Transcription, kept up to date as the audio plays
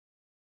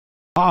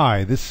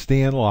Hi, this is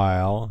Stan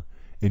Lyle,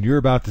 and you're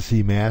about to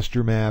see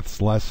Master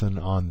Math's lesson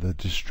on the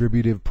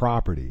distributive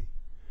property.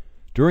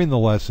 During the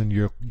lesson,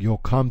 you'll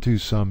come to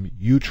some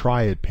You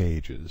Try It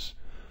pages.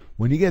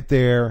 When you get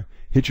there,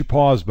 hit your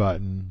pause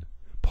button,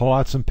 pull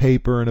out some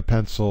paper and a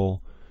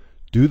pencil,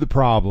 do the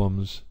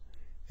problems,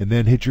 and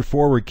then hit your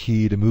forward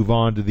key to move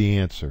on to the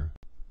answer.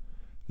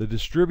 The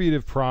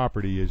distributive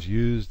property is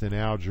used in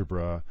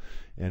algebra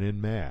and in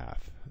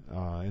math.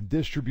 And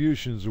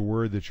distribution is a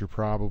word that you're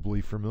probably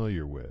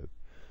familiar with.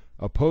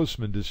 A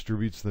postman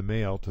distributes the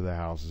mail to the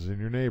houses in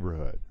your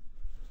neighborhood.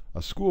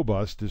 A school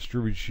bus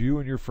distributes you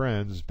and your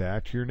friends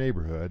back to your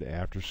neighborhood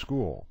after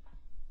school.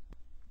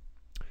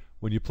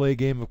 When you play a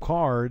game of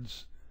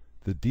cards,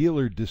 the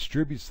dealer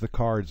distributes the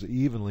cards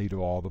evenly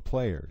to all the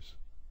players.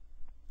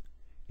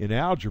 In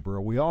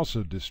algebra, we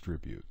also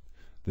distribute.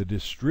 The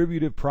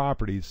distributive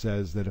property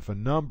says that if a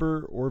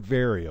number or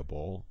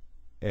variable,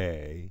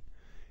 A,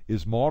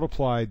 is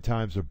multiplied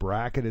times a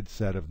bracketed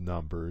set of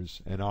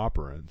numbers and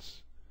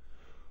operands,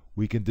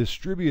 we can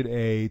distribute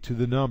A to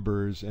the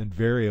numbers and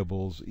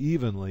variables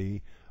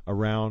evenly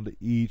around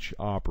each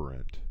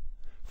operand.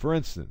 For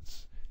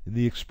instance, in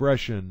the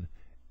expression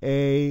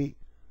A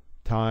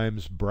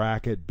times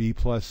bracket B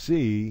plus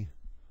C,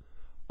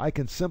 I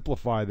can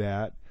simplify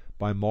that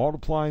by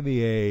multiplying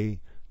the A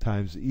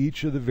times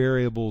each of the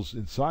variables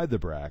inside the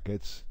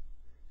brackets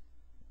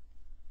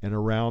and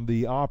around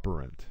the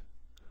operand.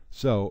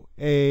 So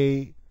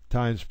A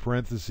times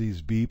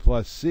parentheses B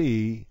plus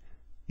C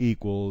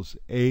equals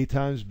A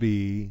times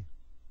B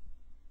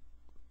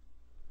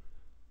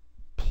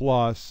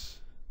plus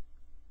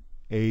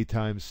A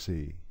times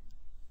C.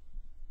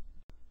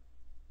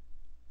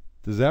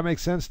 Does that make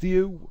sense to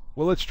you?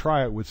 Well, let's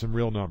try it with some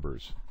real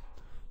numbers.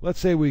 Let's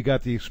say we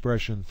got the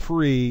expression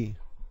 3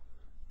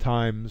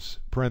 times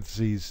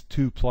parentheses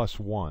 2 plus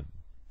 1.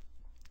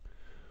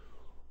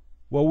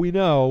 Well, we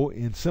know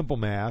in simple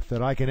math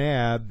that I can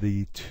add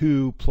the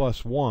 2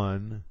 plus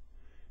 1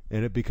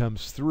 and it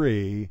becomes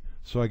 3.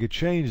 So I could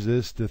change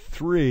this to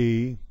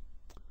 3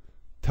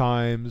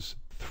 times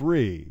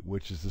 3,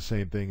 which is the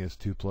same thing as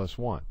 2 plus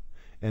 1.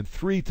 And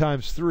 3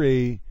 times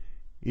 3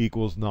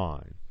 equals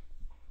 9.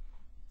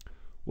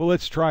 Well,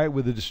 let's try it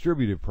with the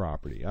distributive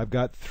property. I've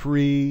got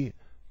 3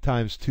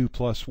 times 2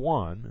 plus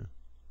 1.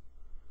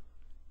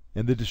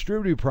 And the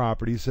distributive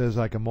property says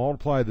I can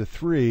multiply the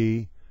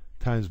 3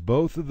 times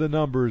both of the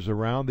numbers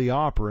around the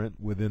operand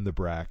within the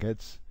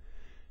brackets,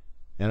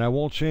 and I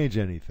won't change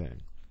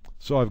anything.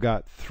 So I've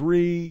got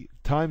 3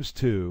 times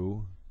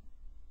 2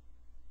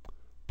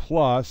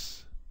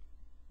 plus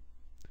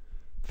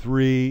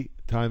 3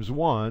 times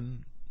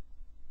 1,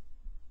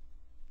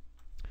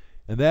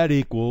 and that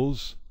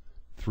equals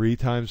 3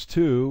 times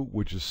 2,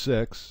 which is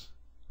 6,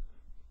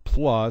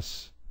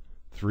 plus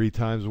 3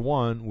 times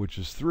 1, which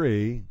is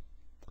 3.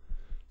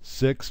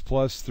 6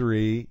 plus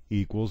 3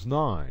 equals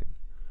 9.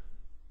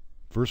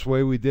 First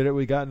way we did it,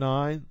 we got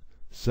 9.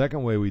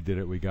 Second way we did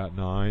it, we got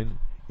 9.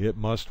 It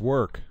must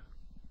work.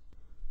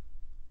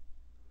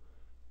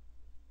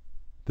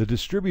 The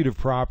distributive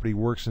property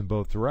works in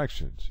both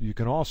directions. You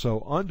can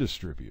also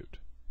undistribute.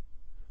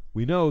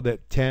 We know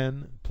that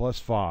 10 plus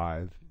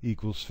 5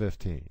 equals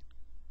 15.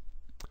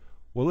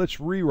 Well,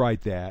 let's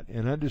rewrite that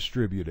and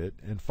undistribute it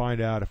and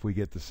find out if we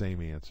get the same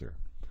answer.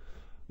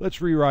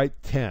 Let's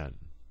rewrite 10.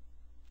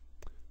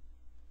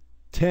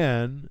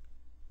 10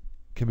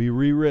 can be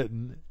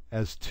rewritten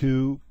as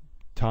 2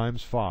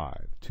 times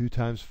 5. 2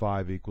 times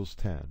 5 equals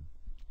 10.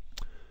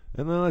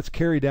 And then let's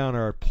carry down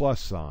our plus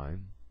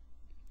sign.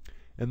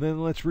 And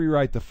then let's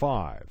rewrite the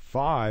 5.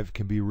 5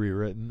 can be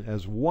rewritten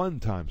as 1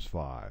 times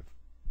 5.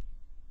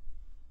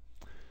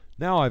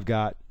 Now I've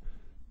got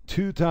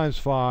 2 times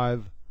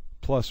 5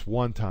 plus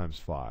 1 times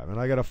 5. And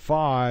I got a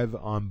 5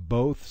 on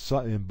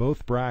in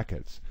both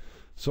brackets.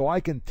 So I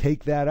can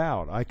take that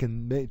out. I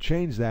can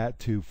change that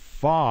to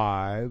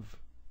 5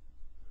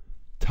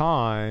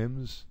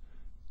 times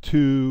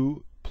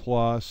 2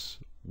 plus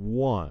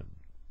 1.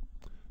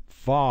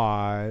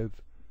 5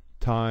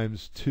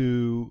 times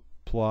 2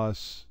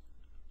 plus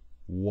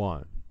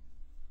 1.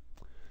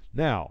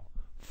 Now,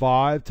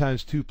 5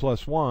 times 2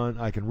 plus 1,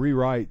 I can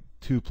rewrite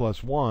 2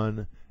 plus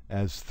 1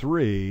 as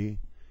 3,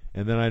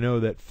 and then I know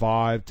that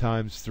 5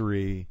 times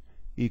 3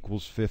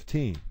 equals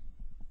 15.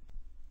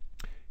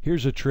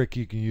 Here's a trick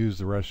you can use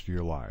the rest of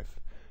your life.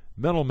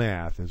 Mental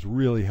math is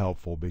really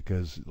helpful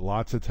because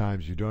lots of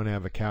times you don't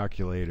have a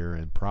calculator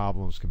and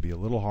problems can be a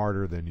little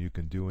harder than you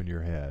can do in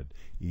your head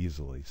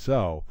easily.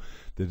 So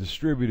the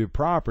distributive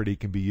property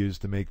can be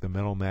used to make the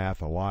mental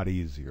math a lot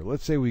easier.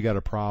 Let's say we got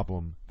a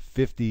problem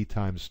 50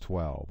 times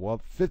 12. Well,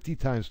 50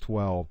 times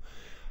 12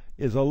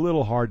 is a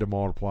little hard to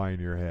multiply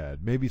in your head.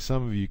 Maybe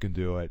some of you can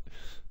do it,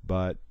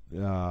 but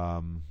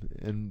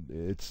and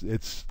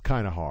it's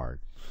kind of hard.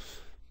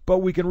 But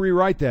we can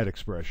rewrite that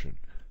expression.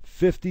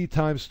 50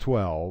 times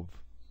 12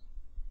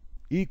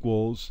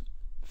 equals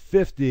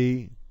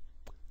 50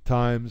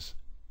 times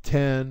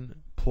 10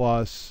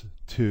 plus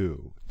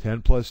 2.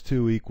 10 plus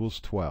 2 equals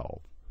 12.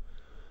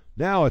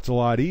 Now it's a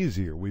lot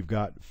easier. We've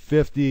got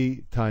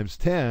 50 times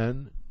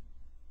 10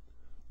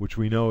 which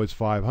we know is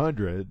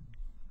 500.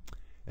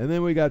 And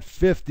then we got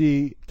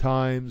 50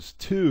 times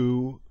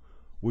 2,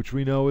 which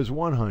we know is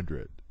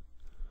 100.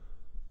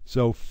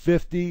 So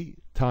 50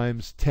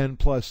 times 10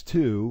 plus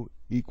 2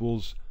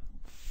 equals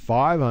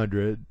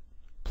 500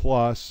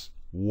 plus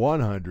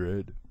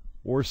 100,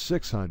 or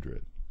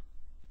 600.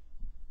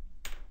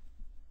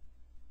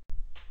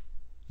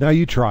 Now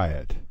you try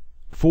it.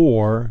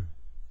 4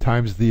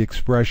 times the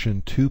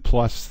expression 2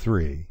 plus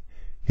 3.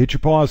 Hit your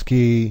pause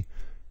key,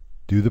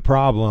 do the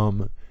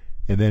problem,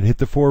 and then hit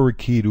the forward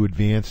key to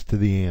advance to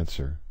the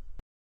answer.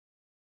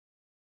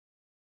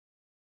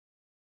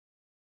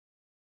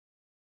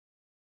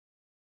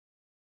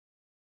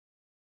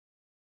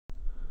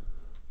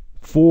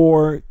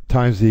 Four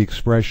times the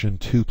expression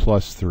 2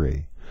 plus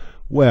 3.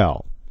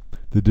 Well,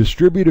 the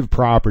distributive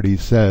property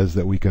says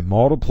that we can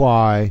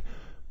multiply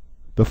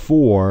the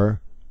 4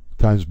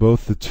 times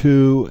both the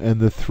 2 and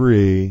the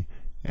 3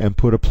 and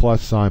put a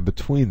plus sign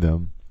between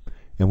them,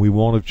 and we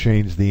won't have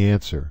changed the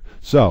answer.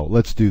 So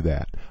let's do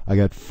that. I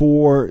got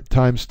 4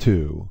 times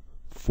 2,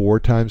 4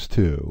 times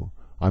 2.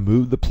 I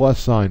move the plus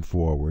sign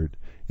forward,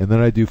 and then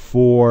I do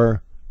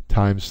 4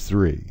 times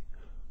 3,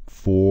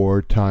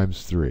 4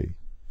 times 3.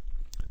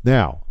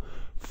 Now,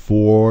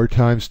 4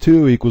 times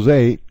 2 equals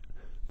 8,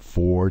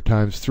 4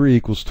 times 3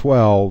 equals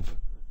 12.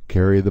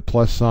 Carry the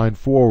plus sign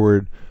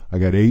forward. I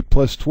got 8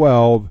 plus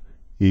 12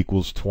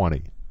 equals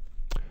 20.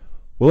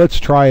 Well, let's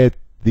try it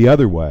the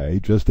other way,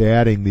 just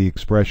adding the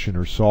expression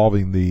or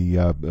solving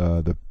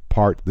the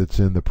part that's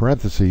in the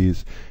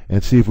parentheses,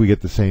 and see if we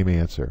get the same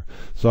answer.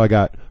 So I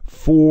got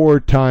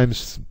 4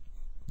 times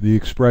the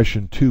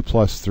expression 2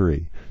 plus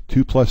 3.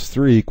 2 plus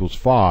 3 equals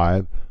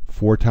 5.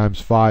 4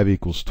 times 5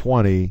 equals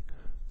 20.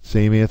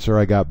 Same answer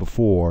I got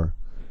before.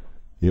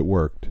 It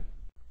worked.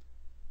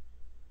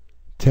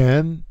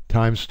 10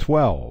 times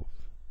 12.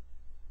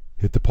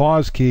 Hit the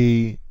pause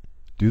key,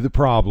 do the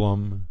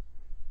problem,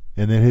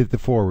 and then hit the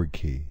forward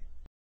key.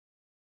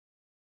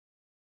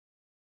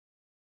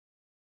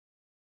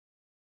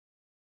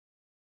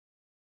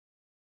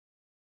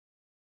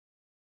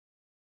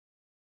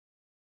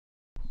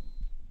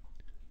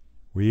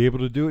 Were you able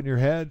to do it in your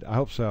head? I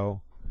hope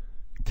so.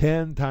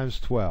 10 times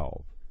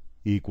 12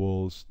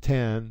 equals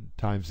 10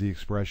 times the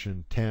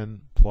expression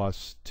 10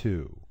 plus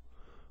 2.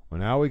 Well,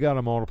 now we got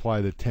to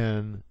multiply the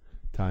 10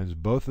 times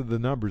both of the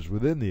numbers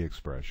within the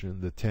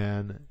expression, the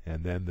 10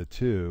 and then the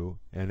 2,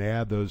 and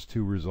add those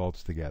two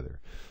results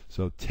together.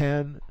 So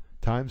 10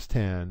 times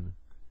 10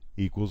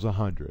 equals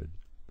 100,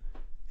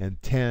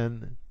 and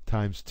 10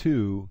 times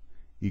 2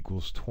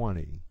 equals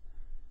 20.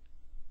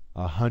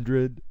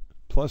 100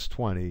 plus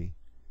 20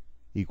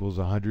 equals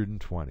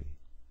 120.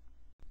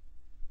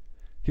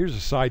 Here's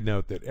a side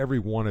note that every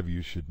one of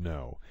you should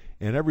know,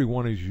 and every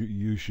one of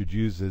you should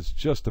use this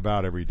just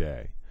about every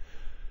day.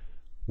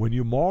 When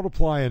you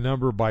multiply a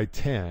number by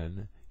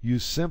 10, you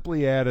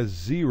simply add a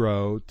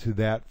 0 to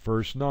that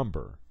first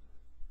number.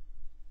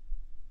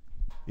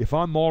 If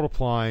I'm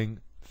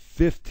multiplying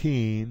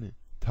 15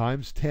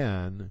 times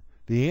 10,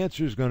 the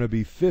answer is going to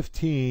be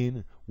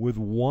 15 with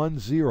 1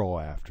 0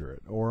 after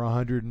it, or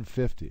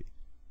 150.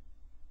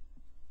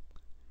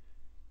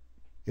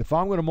 If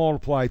I'm going to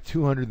multiply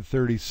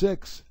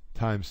 236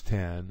 times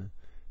 10,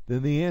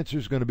 then the answer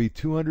is going to be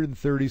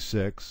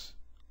 236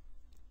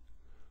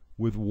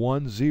 with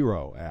 1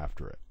 0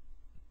 after it,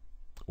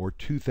 or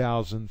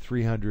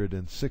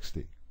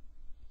 2,360.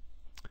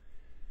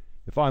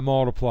 If I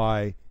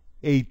multiply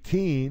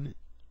 18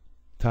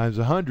 times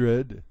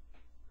 100,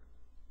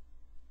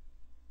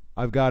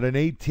 I've got an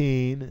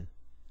 18,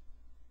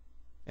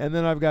 and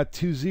then I've got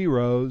 2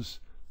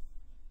 zeros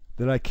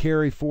that I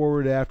carry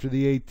forward after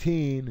the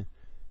 18,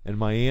 and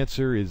my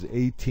answer is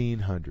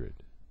 1,800.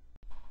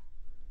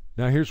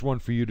 Now here's one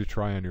for you to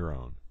try on your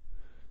own.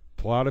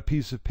 Pull out a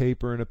piece of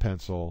paper and a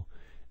pencil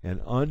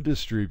and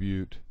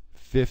undistribute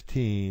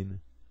 15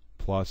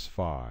 plus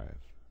 5.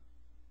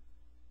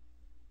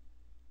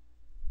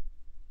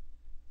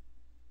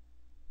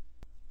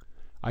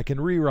 I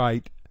can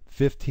rewrite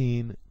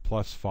 15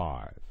 plus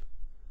 5.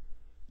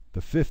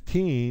 The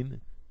 15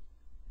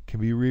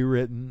 can be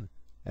rewritten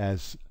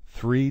as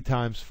 3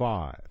 times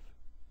 5,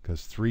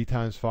 because 3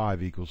 times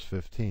 5 equals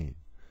 15.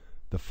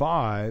 The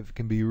 5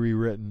 can be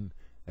rewritten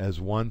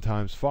as 1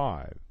 times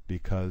 5,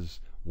 because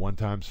 1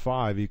 times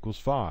 5 equals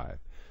 5.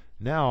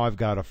 Now I've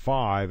got a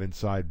 5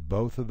 inside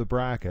both of the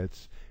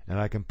brackets, and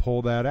I can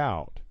pull that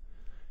out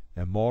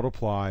and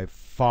multiply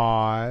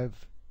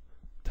 5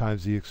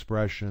 times the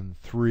expression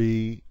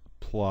 3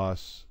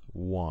 plus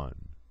 1.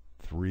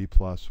 3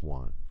 plus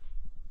 1.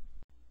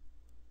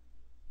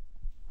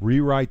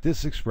 Rewrite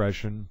this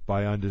expression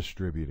by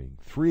undistributing.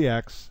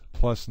 3x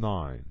plus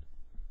 9.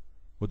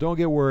 Well, don't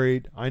get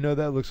worried. I know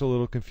that looks a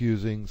little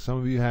confusing. Some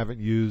of you haven't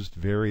used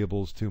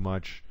variables too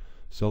much,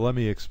 so let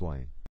me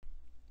explain.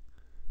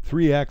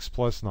 3x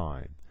plus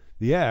 9.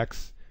 The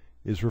x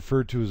is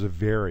referred to as a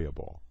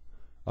variable.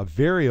 A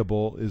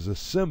variable is a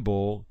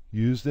symbol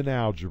used in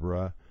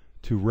algebra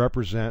to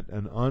represent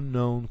an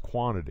unknown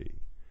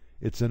quantity.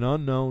 It's an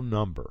unknown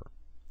number.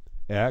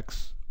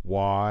 X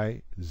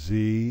y,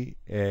 z,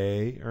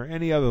 a, or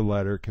any other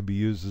letter can be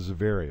used as a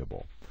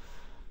variable.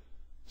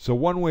 So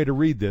one way to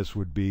read this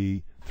would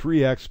be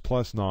 3x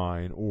plus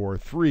 9, or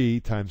 3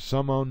 times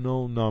some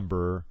unknown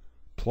number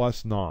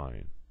plus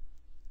 9.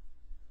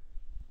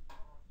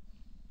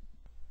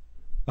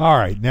 All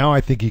right, now I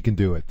think you can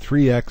do it.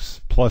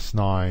 3x plus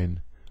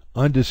 9,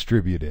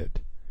 undistributed.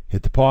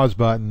 Hit the pause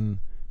button,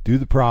 do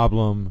the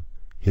problem,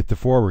 hit the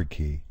forward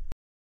key.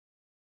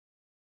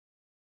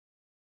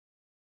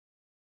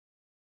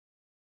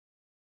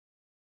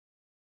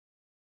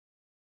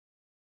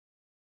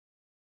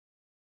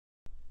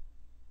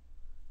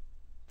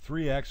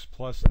 (3x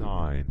plus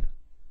 9).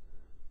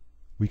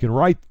 We can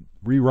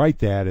rewrite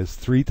that as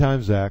 3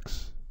 times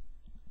x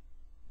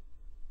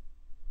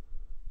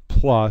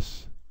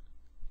plus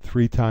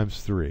 3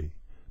 times 3,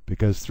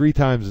 because 3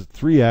 times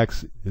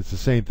 3x is the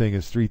same thing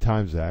as 3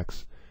 times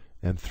x,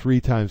 and 3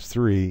 times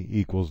 3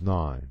 equals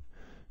 9.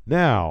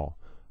 Now,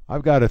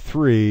 I've got a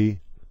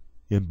 3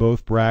 in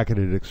both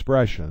bracketed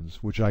expressions,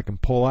 which I can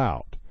pull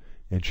out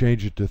and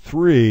change it to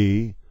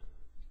 3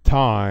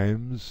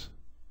 times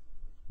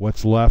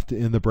what's left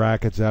in the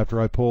brackets after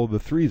I pull the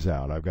 3's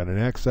out. I've got an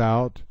x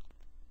out,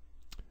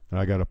 and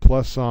I got a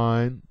plus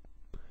sign,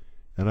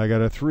 and I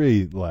got a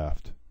 3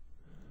 left.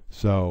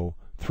 So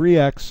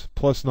 3x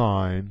plus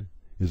 9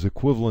 is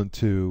equivalent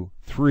to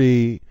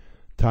 3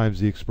 times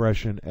the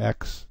expression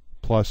x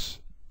plus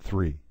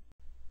 3.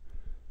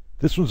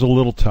 This one's a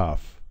little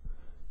tough,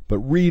 but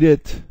read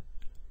it,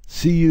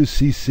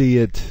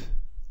 CUCC it,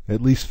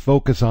 at least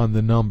focus on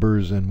the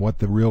numbers and what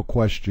the real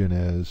question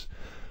is.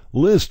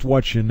 List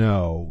what you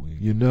know.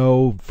 You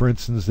know, for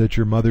instance, that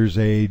your mother's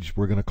age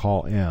we're going to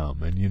call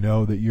M, and you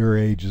know that your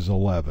age is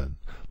 11.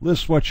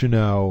 List what you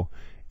know,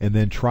 and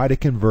then try to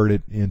convert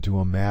it into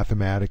a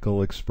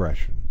mathematical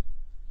expression.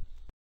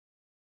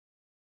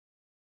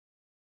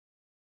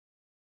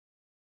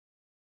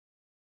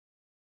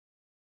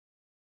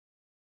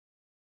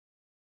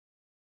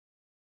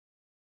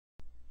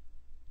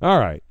 All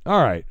right.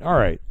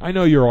 I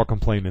know you're all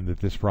complaining that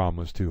this problem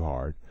was too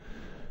hard.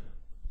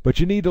 But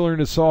you need to learn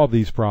to solve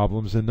these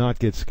problems and not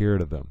get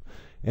scared of them.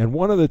 And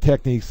one of the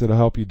techniques that will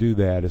help you do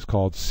that is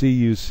called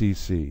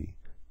CUCC.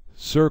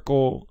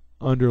 Circle,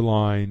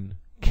 underline,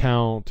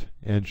 count,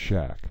 and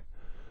check.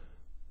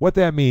 What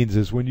that means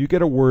is when you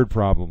get a word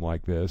problem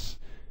like this,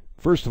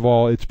 first of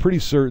all, it's pretty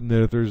certain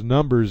that if there's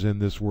numbers in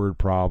this word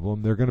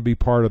problem, they're going to be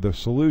part of the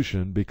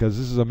solution, because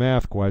this is a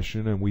math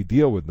question and we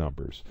deal with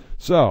numbers.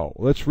 So,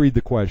 let's read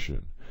the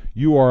question.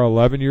 You are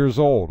 11 years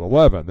old.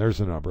 11, there's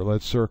a number.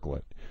 Let's circle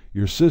it.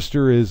 Your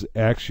sister is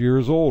X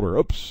years older.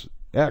 Oops,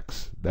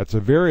 X. That's a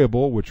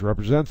variable which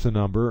represents a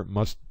number.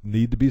 Must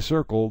need to be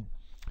circled.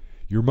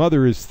 Your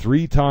mother is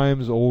 3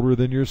 times older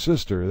than your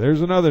sister. There's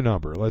another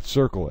number. Let's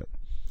circle it.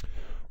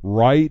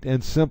 Write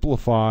and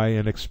simplify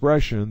an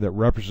expression that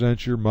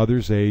represents your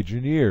mother's age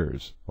in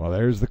years. Well,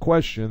 there's the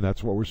question.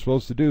 That's what we're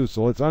supposed to do,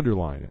 so let's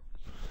underline it.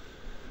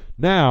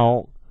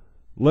 Now,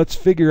 let's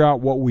figure out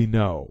what we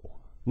know.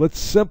 Let's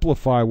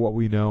simplify what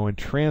we know and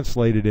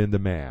translate it into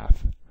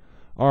math.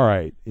 All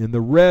right, in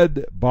the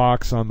red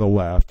box on the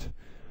left,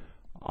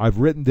 I've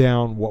written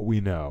down what we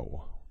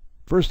know.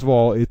 First of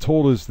all, it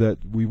told us that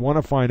we want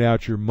to find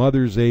out your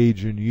mother's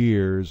age in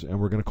years, and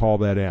we're going to call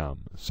that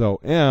M. So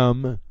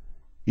M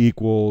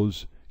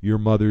equals your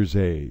mother's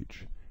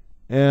age.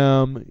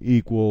 M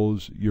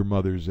equals your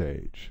mother's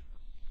age.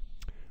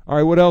 All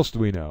right, what else do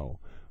we know?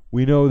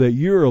 We know that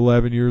you're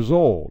 11 years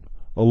old.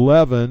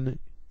 11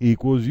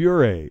 equals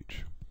your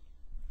age.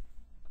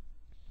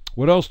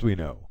 What else do we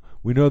know?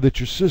 We know that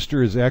your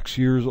sister is X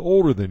years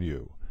older than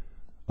you.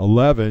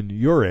 11,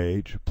 your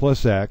age,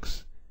 plus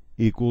X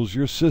equals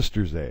your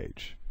sister's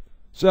age.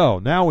 So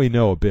now we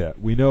know a bit.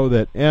 We know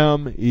that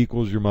M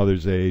equals your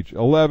mother's age,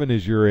 11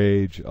 is your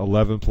age,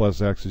 11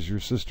 plus X is your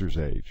sister's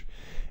age.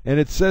 And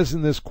it says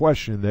in this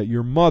question that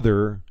your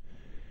mother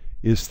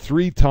is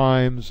 3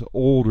 times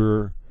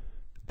older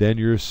than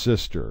your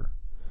sister.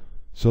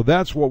 So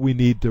that's what we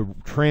need to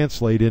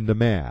translate into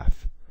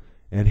math.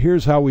 And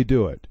here's how we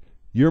do it.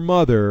 Your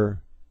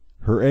mother,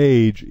 her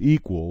age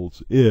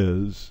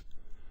is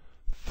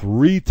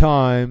 3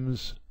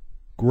 times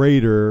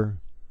greater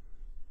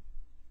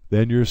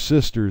than your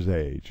sister's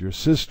age. Your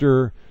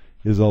sister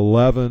is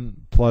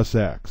 11 plus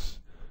X.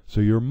 So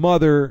your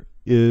mother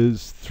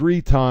is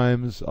 3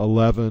 times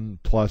 11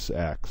 plus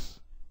X.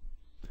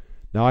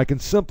 Now I can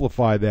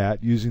simplify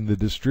that using the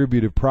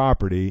distributive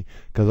property,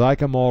 because I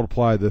can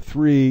multiply the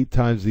 3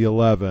 times the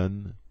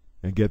 11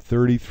 and get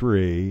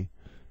 33,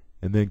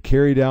 and then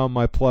carry down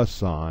my plus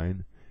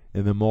sign,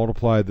 and then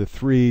multiply the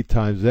 3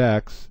 times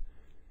X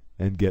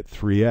and get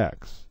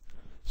 3X.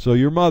 So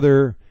your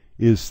mother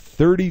is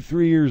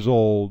 33 years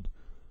old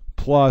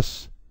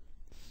plus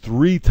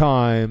 3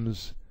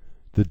 times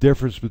the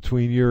difference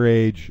between your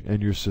age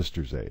and your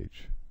sister's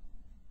age.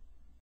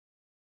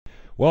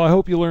 Well, I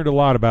hope you learned a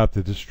lot about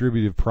the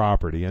distributive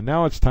property, and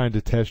now it's time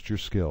to test your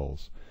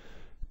skills.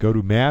 Go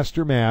to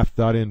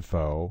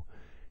mastermath.info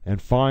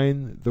and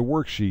find the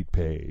worksheet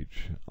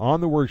page.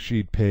 On the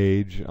worksheet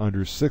page,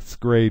 under 6th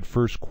grade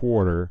first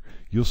quarter,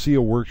 you'll see a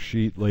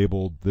worksheet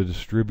labeled the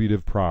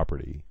Distributive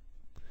Property.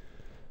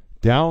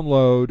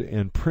 Download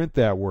and print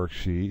that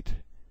worksheet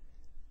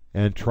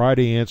and try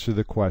to answer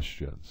the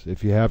questions.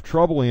 If you have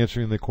trouble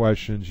answering the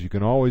questions, you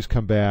can always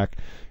come back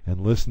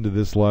and listen to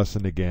this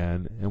lesson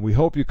again, and we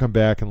hope you come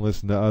back and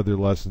listen to other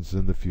lessons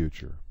in the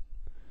future.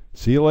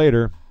 See you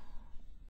later.